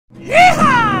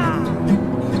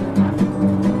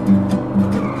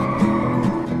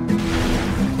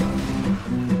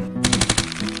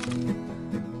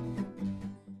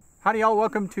Howdy y'all,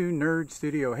 welcome to Nerd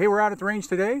Studio. Hey, we're out at the range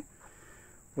today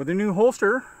with a new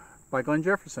holster by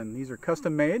Jefferson. These are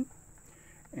custom made,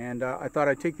 and I thought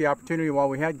I'd take the opportunity while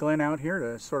we had Glenn out here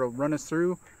to sort of run us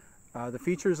through the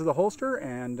features of the holster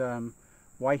and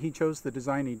why he chose the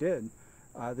design he did.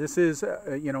 This is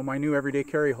my new everyday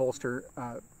carry holster.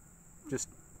 Just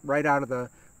right out of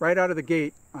the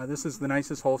gate, this is the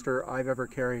nicest holster I've ever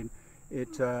carried. It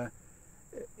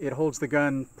holds the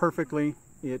gun perfectly.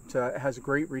 It has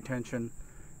great retention,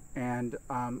 and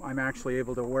I'm actually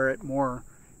able to wear it more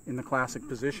in the classic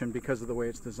position because of the way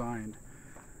it's designed.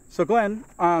 So Glenn,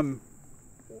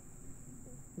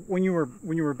 when you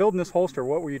were building this holster,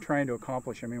 what were you trying to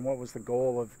accomplish? I mean, what was the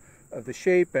goal of the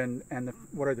shape, and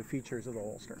what are the features of the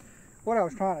holster? What I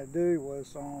was trying to do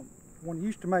was, when you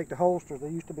used to make the holster,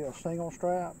 there used to be a single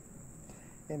strap,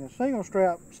 and the single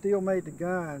strap still made the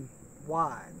gun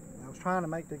wide. I was trying to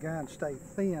make the gun stay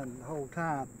thin the whole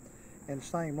time in the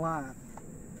same line.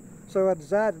 So I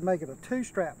decided to make it a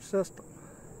two-strap system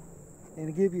and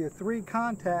to give you 3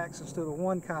 contacts instead of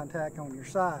 1 contact on your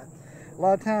side. A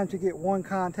lot of times you get 1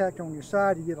 contact on your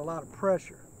side, you get a lot of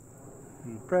pressure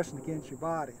pressing against your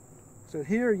body. So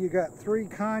here you got 3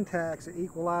 contacts that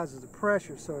equalizes the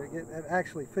pressure, so it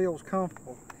actually feels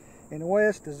comfortable. And the way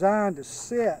it's designed to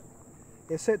sit,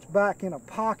 it sits back in a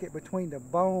pocket between the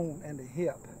bone and the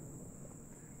hip.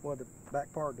 Well, the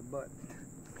back part of the butt.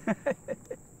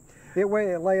 That way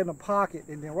it lay in the pocket,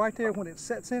 and then right there when it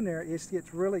sets in there, it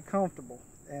gets really comfortable.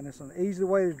 And it's an easy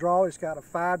way to draw. It's got a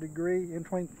 5-degree, in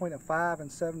between a 5 and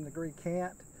 7-degree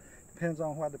cant. Depends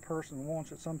on what the person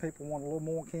wants it. Some people want a little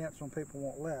more cant, some people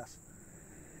want less.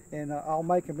 And I'll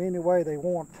make them any way they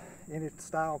want, any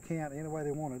style cant, any way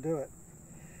they want to do it.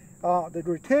 The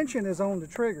retention is on the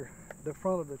trigger, the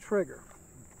front of the trigger.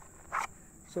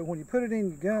 So when you put it in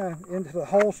your gun, into the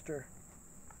holster,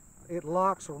 it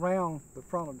locks around the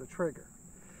front of the trigger.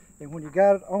 And when you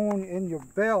got it on in your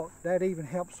belt, that even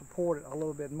helps support it a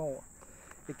little bit more.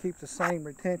 It keeps the same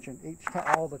retention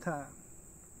all the time,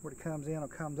 where it comes in or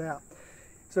comes out.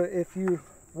 So if you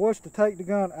was to take the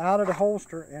gun out of the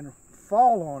holster and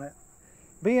fall on it,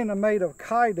 being made of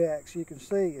Kydex, you can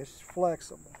see it's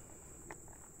flexible.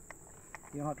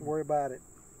 You don't have to worry about it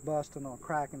busting or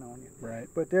cracking on you. Right.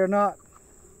 But they're not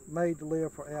made to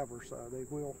live forever, so they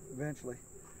will eventually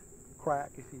crack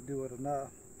if you do it enough.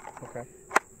 Okay.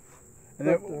 And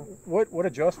then, what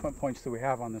adjustment points do we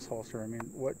have on this holster? I mean,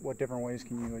 what different ways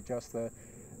can you adjust the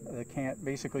cant?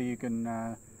 Basically, you can.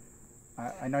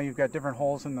 I know you've got different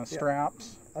holes in the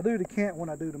straps. I do the cant when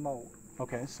I do the mold.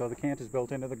 Okay, so the cant is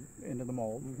built into the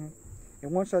mold.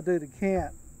 And once I do the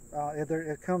cant,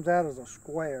 it comes out as a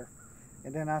square,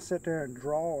 and then I sit there and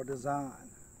draw a design.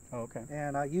 Oh, okay.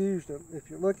 And I used it. If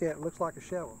you look at it, it looks like a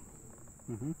shovel.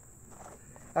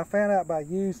 I found out by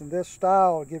using this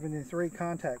style, giving you 3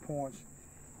 contact points,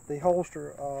 the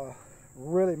holster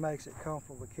really makes it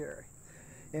comfortable to carry.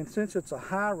 And since it's a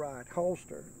high ride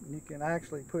holster, you can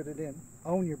actually put it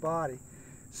on your body,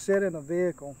 sit in a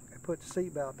vehicle, and put the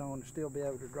seatbelt on and still be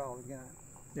able to draw the gun.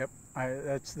 Yep.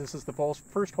 This is the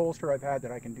first holster I've had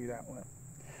that I can do that with.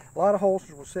 A lot of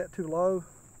holsters will set too low.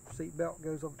 Seatbelt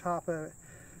goes over top of it.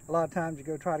 A lot of times you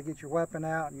go try to get your weapon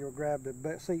out and you'll grab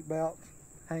the seat belt,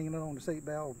 hanging it on the seat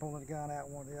belt or pulling the gun out,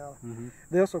 one or the other.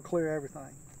 This will clear everything.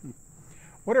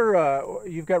 What are,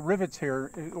 you've got rivets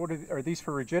here. Are these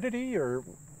for rigidity, or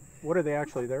what are they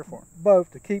actually there for?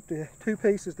 Both, to keep the 2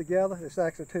 pieces together. It's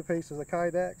actually 2 pieces of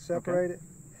Kydex separated. Okay.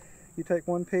 You take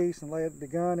 1 piece and lay the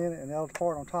gun in it and the other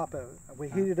part on top of it. We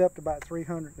heat it up to about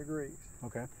 300 degrees.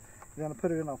 Okay. Then I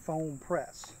put it in a foam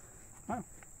press. Oh.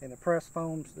 And the press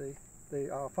foams, the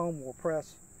foam will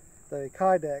press the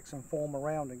Kydex and form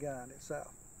around the gun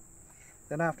itself.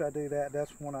 Then after I do that,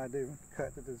 that's when I do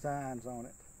cut the designs on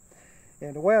it.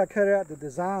 And the way I cut out the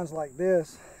designs like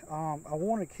this, I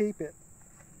want to keep it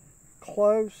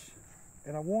close,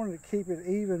 and I wanted to keep it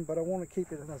even, but I want to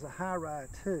keep it as a high ride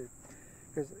too.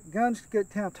 Because guns get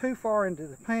down too far into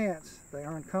the pants, they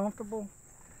are uncomfortable.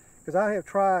 Because I have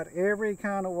tried every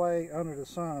kind of way under the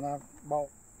sun.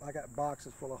 I got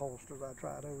boxes full of holsters I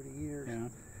tried over the years.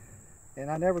 Yeah. And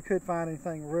I never could find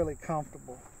anything really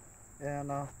comfortable.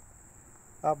 And I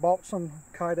bought some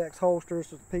Kydex holsters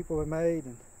that people have made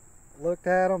and looked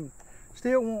at them.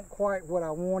 Still weren't quite what I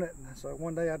wanted. And so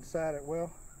one day I decided,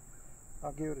 well,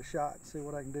 I'll give it a shot and see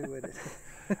what I can do with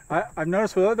it. I've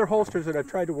noticed with other holsters that I've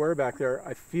tried to wear back there,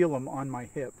 I feel them on my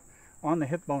hip, on the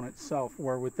hip bone itself,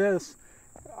 where with this,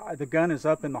 the gun is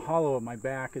up in the hollow of my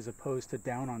back as opposed to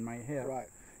down on my hip. Right.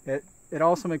 It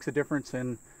also makes a difference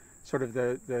in sort of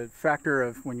the factor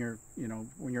of when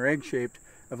you're egg shaped,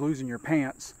 of losing your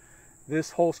pants.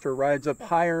 This holster rides up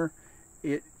higher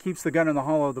it keeps the gun in the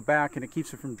hollow of the back, and it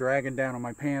keeps it from dragging down on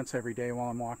my pants every day while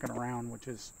I'm walking around, which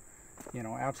is, you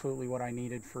know, absolutely what I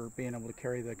needed for being able to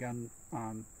carry the gun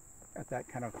at that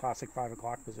kind of classic 5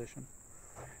 o'clock position.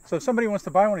 So if somebody wants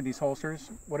to buy one of these holsters,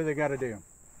 what do they got to do?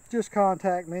 Just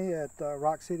contact me at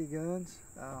Rock City Guns.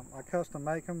 I custom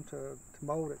make them to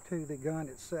mold it to the gun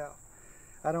itself.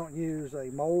 I don't use a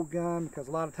mold gun because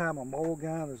a lot of time a mold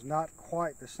gun is not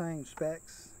quite the same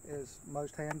specs as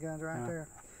most handguns right there.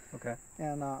 Okay.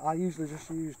 And I usually just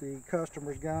use the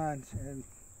customer's guns, and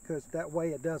because that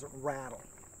way it doesn't rattle.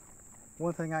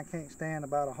 One thing I can't stand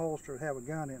about a holster is have a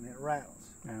gun in it, it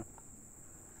rattles. Yeah.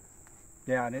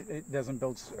 Yeah, and it doesn't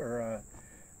build, or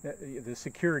the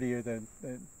security or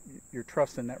your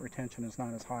trust in that retention is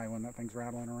not as high when that thing's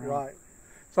rattling around. Right.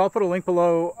 So I'll put a link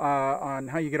below on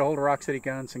how you get a hold of Rock City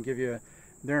Guns and give you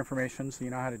their information so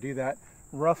you know how to do that.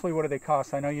 Roughly, what do they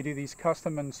cost? I know you do these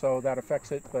custom, and so that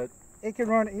affects it, but it can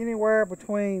run anywhere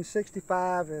between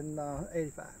 $65 and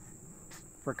 $85.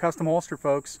 For a custom holster,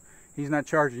 folks, he's not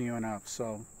charging you enough,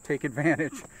 so take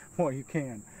advantage while you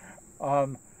can.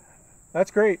 That's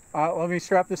great. Let me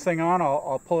strap this thing on.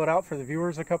 I'll pull it out for the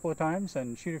viewers a couple of times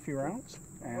and shoot a few rounds,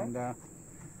 and I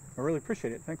really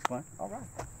appreciate it. Thanks, Glenn. All right.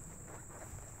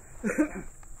 There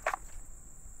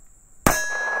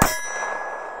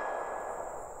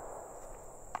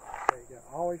you go.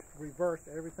 Always reverse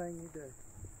everything you do.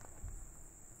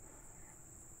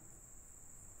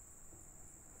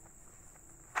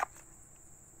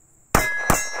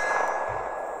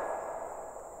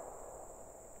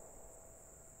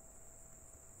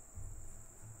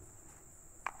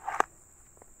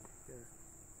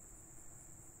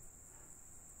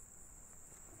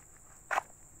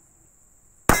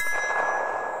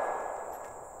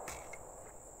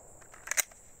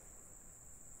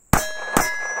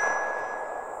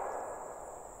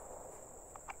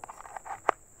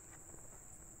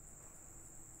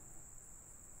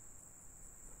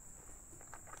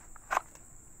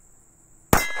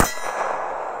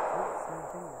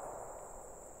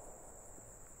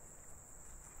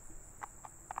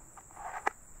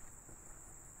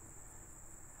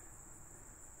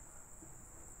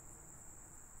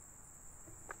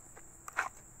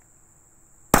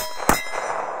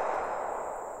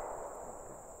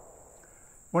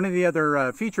 One of the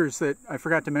other features that I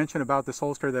forgot to mention about this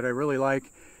holster that I really like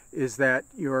is that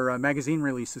your magazine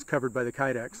release is covered by the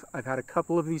Kydex. I've had a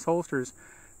couple of these holsters,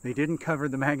 they didn't cover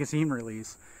the magazine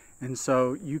release, and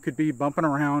so you could be bumping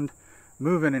around,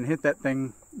 moving, and hit that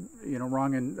thing, you know,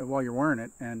 wrong while you're wearing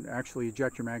it, and actually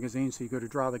eject your magazine. So you go to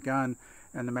draw the gun,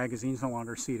 and the magazine's no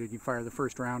longer seated. You fire the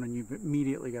first round, and you've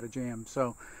immediately got a jam.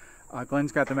 So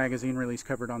Glenn's got the magazine release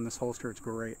covered on this holster. It's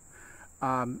great.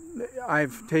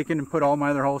 I've taken and put all my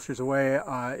other holsters away.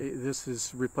 This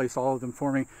has replaced all of them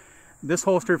for me. This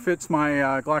holster fits my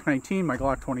Glock 19, my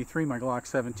Glock 23, my Glock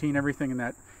 17, everything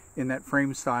in that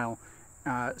frame style.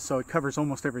 So it covers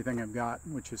almost everything I've got,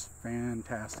 which is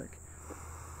fantastic.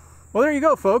 Well, there you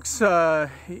go, folks.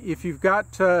 If you've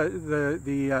got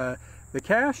the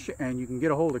cash and you can get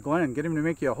a hold of Glenn, get him to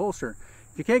make you a holster.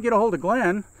 If you can't get a hold of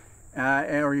Glenn,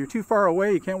 or you're too far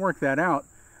away, you can't work that out,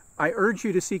 I urge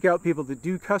you to seek out people that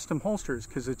do custom holsters,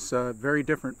 because it's very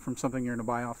different from something you're going to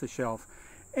buy off the shelf.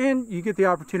 And you get the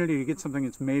opportunity to get something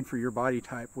that's made for your body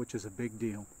type, which is a big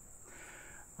deal.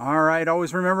 All right,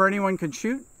 always remember, anyone can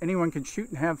shoot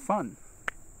and have fun.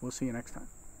 We'll see you next time.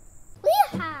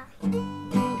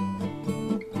 Yeehaw!